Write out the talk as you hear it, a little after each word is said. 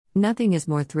Nothing is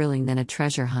more thrilling than a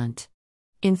treasure hunt.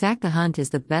 In fact, the hunt is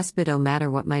the best bit, no matter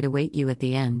what might await you at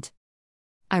the end.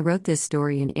 I wrote this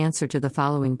story in answer to the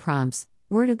following prompts: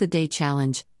 Word of the Day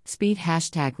Challenge, Speed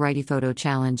 #WrityPhoto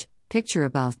Challenge, Picture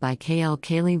above by KL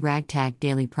Kaylee Ragtag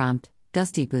Daily Prompt,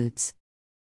 Dusty Boots.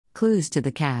 Clues to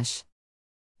the cache.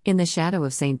 In the shadow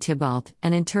of St. Tybalt,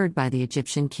 and interred by the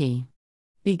Egyptian key.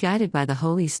 Be guided by the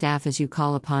holy staff as you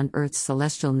call upon Earth's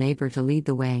celestial neighbor to lead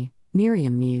the way,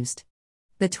 Miriam mused.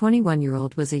 The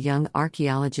 21-year-old was a young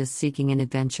archaeologist seeking an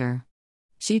adventure.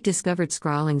 She discovered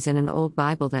scrawlings in an old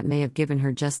Bible that may have given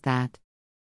her just that.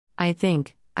 I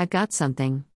think I've got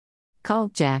something,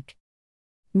 called Jack.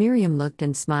 Miriam looked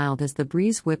and smiled as the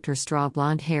breeze whipped her straw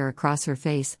blonde hair across her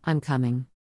face. I'm coming.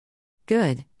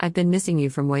 Good, I've been missing you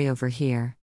from way over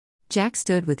here. Jack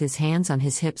stood with his hands on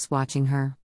his hips watching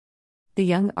her. The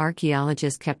young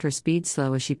archaeologist kept her speed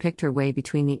slow as she picked her way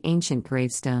between the ancient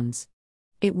gravestones.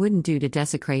 It wouldn't do to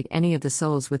desecrate any of the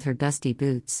souls with her dusty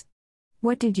boots.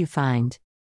 What did you find?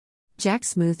 Jack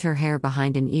smoothed her hair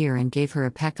behind an ear and gave her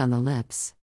a peck on the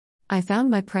lips. I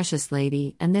found my precious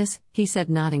lady, and this, he said,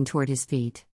 nodding toward his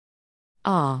feet.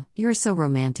 Aw, you're so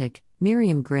romantic,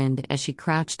 Miriam grinned as she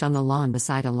crouched on the lawn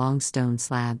beside a long stone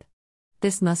slab.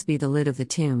 This must be the lid of the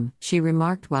tomb, she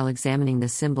remarked while examining the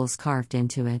symbols carved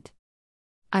into it.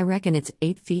 I reckon it's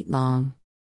 8 feet long.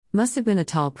 Must have been a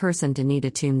tall person to need a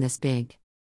tomb this big.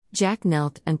 Jack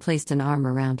knelt and placed an arm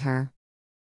around her.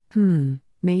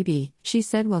 Maybe, she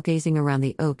said while gazing around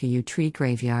the oak yew tree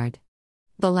graveyard.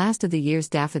 The last of the year's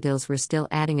daffodils were still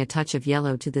adding a touch of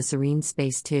yellow to the serene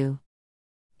space too.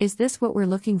 Is this what we're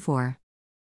looking for?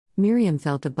 Miriam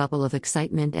felt a bubble of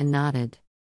excitement and nodded.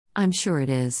 I'm sure it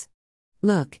is.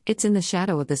 Look, it's in the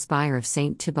shadow of the spire of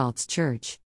St. Tybalt's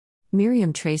church.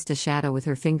 Miriam traced a shadow with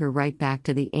her finger right back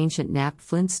to the ancient napped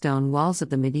flintstone walls of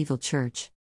the medieval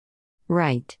church.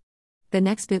 Right. The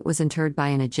next bit was interred by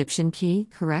an Egyptian key,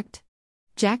 correct?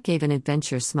 Jack gave an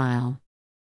adventure smile.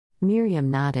 Miriam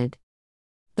nodded.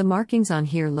 The markings on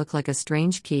here look like a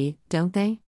strange key, don't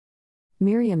they?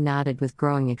 Miriam nodded with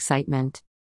growing excitement.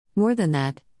 More than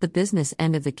that, the business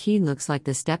end of the key looks like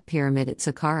the step pyramid at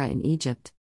Saqqara in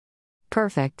Egypt.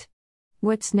 Perfect.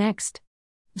 What's next?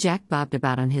 Jack bobbed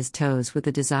about on his toes with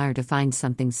a desire to find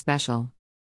something special.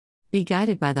 Be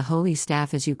guided by the holy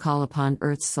staff as you call upon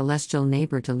Earth's celestial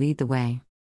neighbor to lead the way.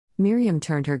 Miriam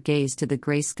turned her gaze to the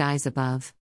gray skies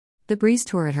above. The breeze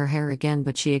tore at her hair again,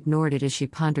 but she ignored it as she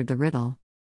pondered the riddle.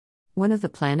 One of the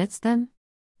planets, then?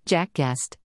 Jack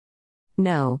guessed.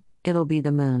 No, it'll be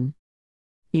the moon.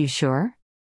 You sure?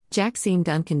 Jack seemed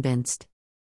unconvinced.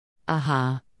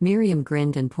 Aha, Miriam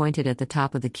grinned and pointed at the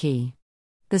top of the key.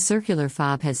 The circular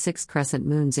fob has 6 crescent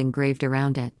moons engraved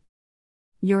around it.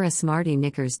 You're a smarty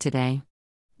knickers today.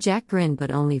 Jack grinned,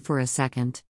 but only for a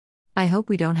second. I hope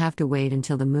we don't have to wait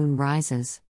until the moon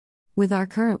rises. With our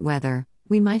current weather,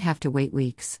 we might have to wait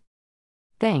weeks.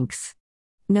 Thanks.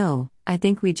 No, I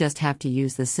think we just have to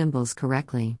use the symbols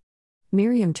correctly.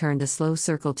 Miriam turned a slow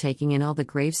circle, taking in all the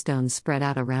gravestones spread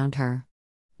out around her.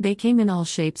 They came in all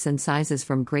shapes and sizes,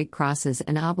 from great crosses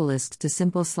and obelisks to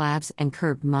simple slabs and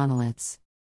curved monoliths.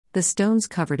 The stones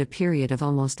covered a period of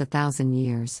almost 1,000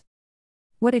 years.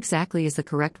 What exactly is the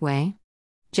correct way?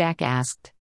 Jack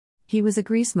asked. He was a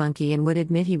grease monkey and would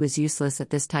admit he was useless at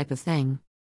this type of thing.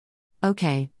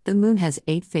 Okay, the moon has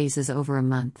 8 phases over a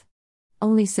month.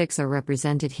 Only 6 are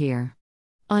represented here.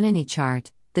 On any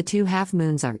chart, the 2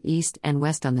 half-moons are east and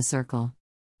west on the circle.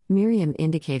 Miriam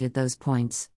indicated those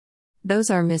points.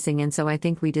 Those are missing, and so I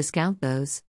think we discount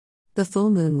those. The full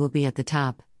moon will be at the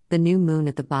top, the new moon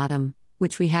at the bottom,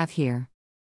 which we have here.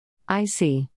 I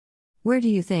see. Where do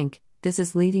you think this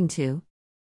is leading to?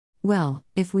 Well,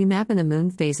 if we map in the moon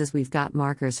phases we've got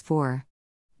markers for.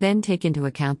 Then take into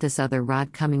account this other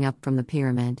rod coming up from the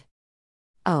pyramid.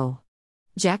 Oh.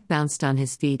 Jack bounced on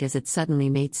his feet as it suddenly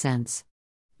made sense.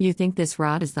 You think this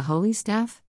rod is the holy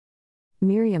staff?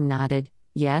 Miriam nodded.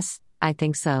 Yes, I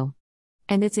think so.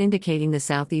 And it's indicating the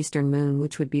southeastern moon,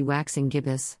 which would be waxing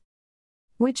gibbous.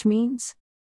 Which means?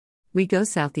 We go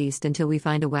southeast until we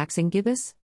find a waxing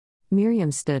gibbous?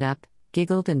 Miriam stood up,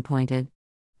 giggled and pointed.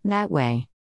 That way.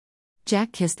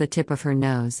 Jack kissed the tip of her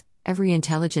nose. Every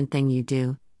intelligent thing you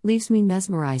do leaves me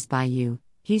mesmerized by you,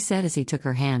 he said as he took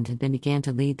her hand and then began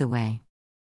to lead the way.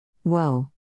 Whoa.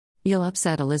 You'll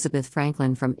upset Elizabeth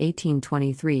Franklin from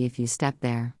 1823 if you step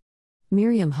there.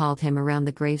 Miriam hauled him around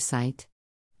the gravesite.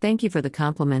 Thank you for the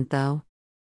compliment, though.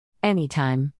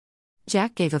 Anytime.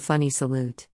 Jack gave a funny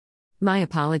salute. My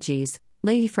apologies,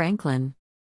 Lady Franklin.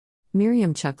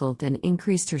 Miriam chuckled and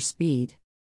increased her speed.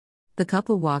 The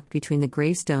couple walked between the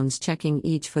gravestones, checking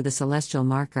each for the celestial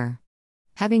marker.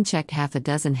 Having checked half a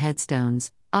dozen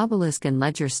headstones, obelisk and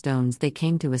ledger stones, they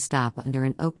came to a stop under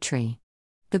an oak tree.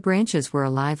 The branches were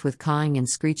alive with cawing and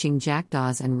screeching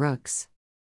jackdaws and rooks.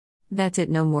 "That's it,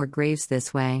 no more graves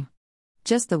this way."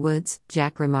 "Just the woods,"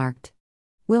 Jack remarked.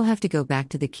 "We'll have to go back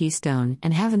to the Keystone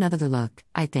and have another look,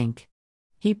 I think."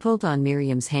 He pulled on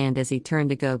Miriam's hand as he turned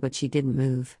to go, but she didn't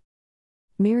move.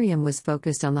 Miriam was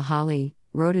focused on the holly,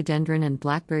 rhododendron and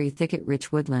blackberry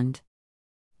thicket-rich woodland.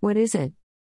 "What is it?"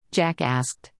 Jack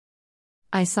asked.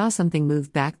 "I saw something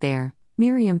move back there."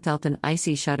 Miriam felt an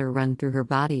icy shudder run through her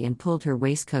body and pulled her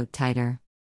waistcoat tighter.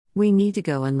 "We need to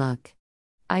go and look."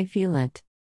 "I feel it."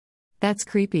 "That's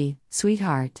creepy,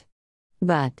 sweetheart.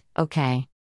 But, okay.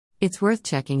 It's worth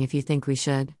checking if you think we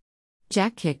should."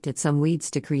 Jack kicked at some weeds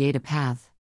to create a path.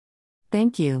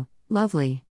 "Thank you,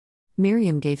 lovely."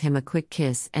 Miriam gave him a quick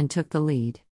kiss and took the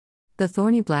lead. The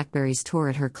thorny blackberries tore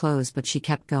at her clothes, but she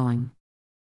kept going.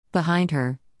 Behind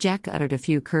her, Jack uttered a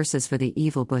few curses for the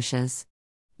evil bushes.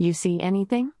 "You see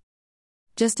anything?"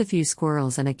 "Just a few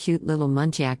squirrels and a cute little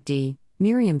muntjac.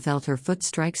 Miriam felt her foot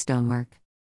strike stonework.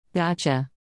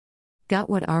 "Gotcha." "Got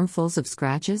what, armfuls of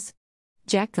scratches?"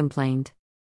 Jack complained.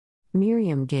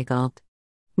 Miriam giggled.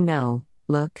 "No,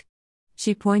 look."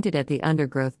 She pointed at the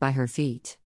undergrowth by her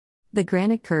feet. The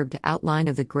granite curbed outline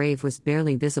of the grave was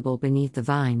barely visible beneath the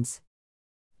vines.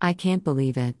 "I can't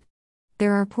believe it.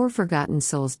 There are poor forgotten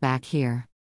souls back here.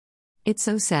 It's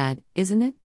so sad, isn't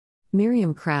it?"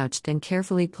 Miriam crouched and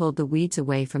carefully pulled the weeds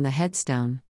away from the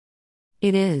headstone.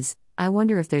 "It is. I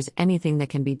wonder if there's anything that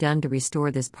can be done to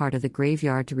restore this part of the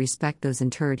graveyard to respect those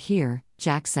interred here,"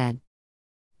 Jack said.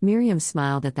 Miriam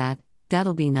smiled at that.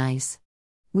 "That'll be nice.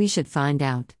 We should find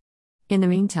out. In the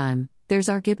meantime, there's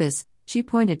our gibbous." She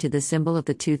pointed to the symbol of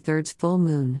the 2/3 full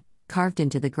moon, carved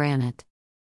into the granite.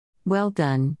 "Well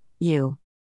done, you."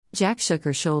 Jack shook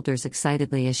her shoulders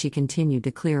excitedly as she continued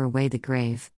to clear away the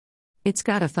grave. "It's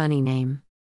got a funny name.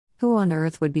 Who on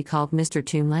earth would be called Mr.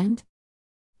 Tombland?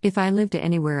 If I lived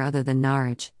anywhere other than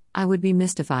Norwich, I would be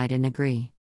mystified and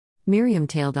agree." Miriam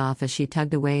tailed off as she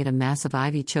tugged away at a mass of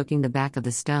ivy choking the back of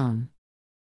the stone.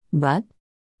 "But?"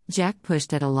 Jack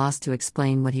pushed at a loss to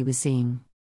explain what he was seeing.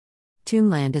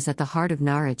 "Tombland is at the heart of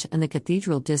Norwich and the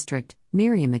Cathedral District,"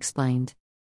 Miriam explained.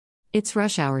 "It's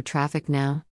rush hour traffic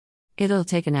now. It'll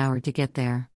take an hour to get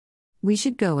there. We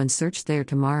should go and search there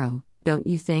tomorrow, don't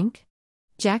you think?"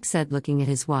 Jack said, looking at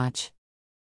his watch.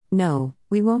 "No,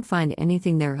 we won't find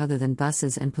anything there other than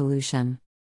buses and pollution."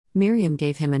 Miriam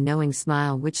gave him a knowing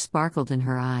smile which sparkled in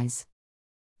her eyes.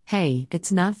 "Hey,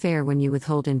 it's not fair when you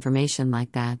withhold information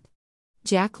like that."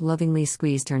 Jack lovingly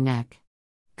squeezed her neck.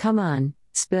 "Come on,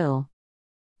 spill."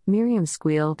 Miriam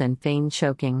squealed and feigned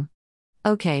choking.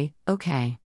 Okay.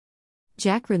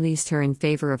 Jack released her in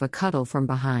favor of a cuddle from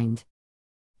behind.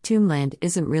 Tombland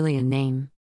isn't really a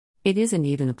name. It isn't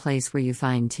even a place where you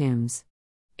find tombs.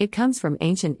 It comes from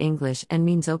ancient English and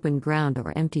means open ground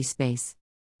or empty space.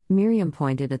 Miriam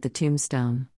pointed at the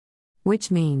tombstone.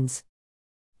 "Which means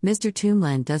Mr.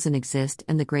 Tombland doesn't exist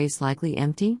and the grave's likely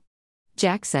empty?"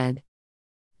 Jack said.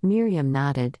 Miriam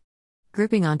nodded.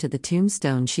 Gripping onto the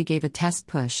tombstone, she gave a test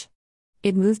push.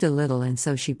 It moved a little, and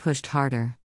so she pushed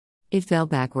harder. It fell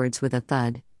backwards with a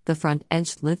thud. The front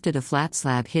edge lifted a flat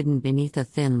slab hidden beneath a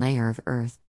thin layer of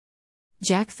earth.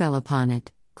 Jack fell upon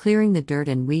it, clearing the dirt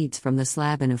and weeds from the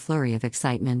slab in a flurry of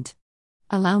excitement.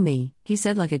 "Allow me," he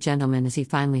said like a gentleman as he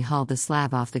finally hauled the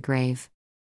slab off the grave.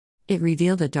 It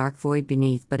revealed a dark void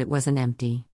beneath, but it wasn't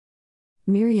empty.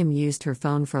 Miriam used her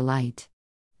phone for light.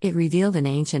 It revealed an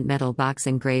ancient metal box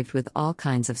engraved with all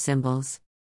kinds of symbols.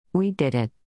 "We did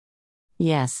it."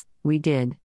 "Yes, we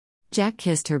did." Jack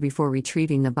kissed her before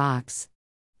retrieving the box.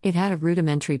 It had a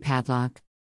rudimentary padlock.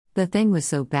 The thing was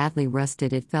so badly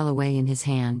rusted it fell away in his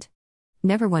hand.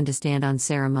 Never one to stand on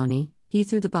ceremony, he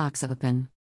threw the box open.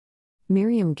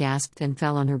 Miriam gasped and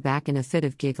fell on her back in a fit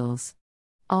of giggles.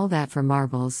 "All that for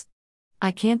marbles.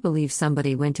 I can't believe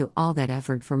somebody went to all that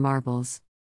effort for marbles."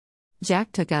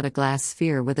 Jack took out a glass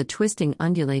sphere with a twisting,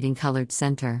 undulating colored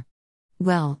center.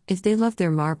 "Well, if they love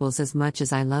their marbles as much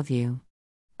as I love you,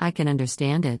 I can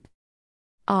understand it."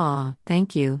 "Aw,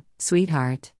 thank you,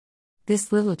 sweetheart.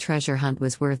 This little treasure hunt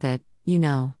was worth it, you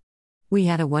know. We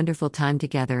had a wonderful time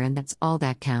together, and that's all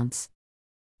that counts."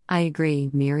 "I agree,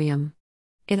 Miriam.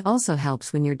 It also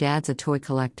helps when your dad's a toy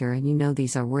collector and you know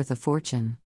these are worth a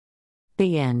fortune."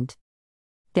 The end.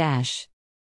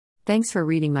 Thanks for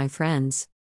reading, my friends.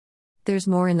 There's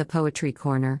more in the Poetry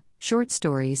Corner, short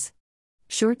stories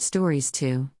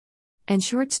 2, and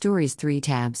short stories 3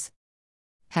 tabs.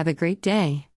 Have a great day.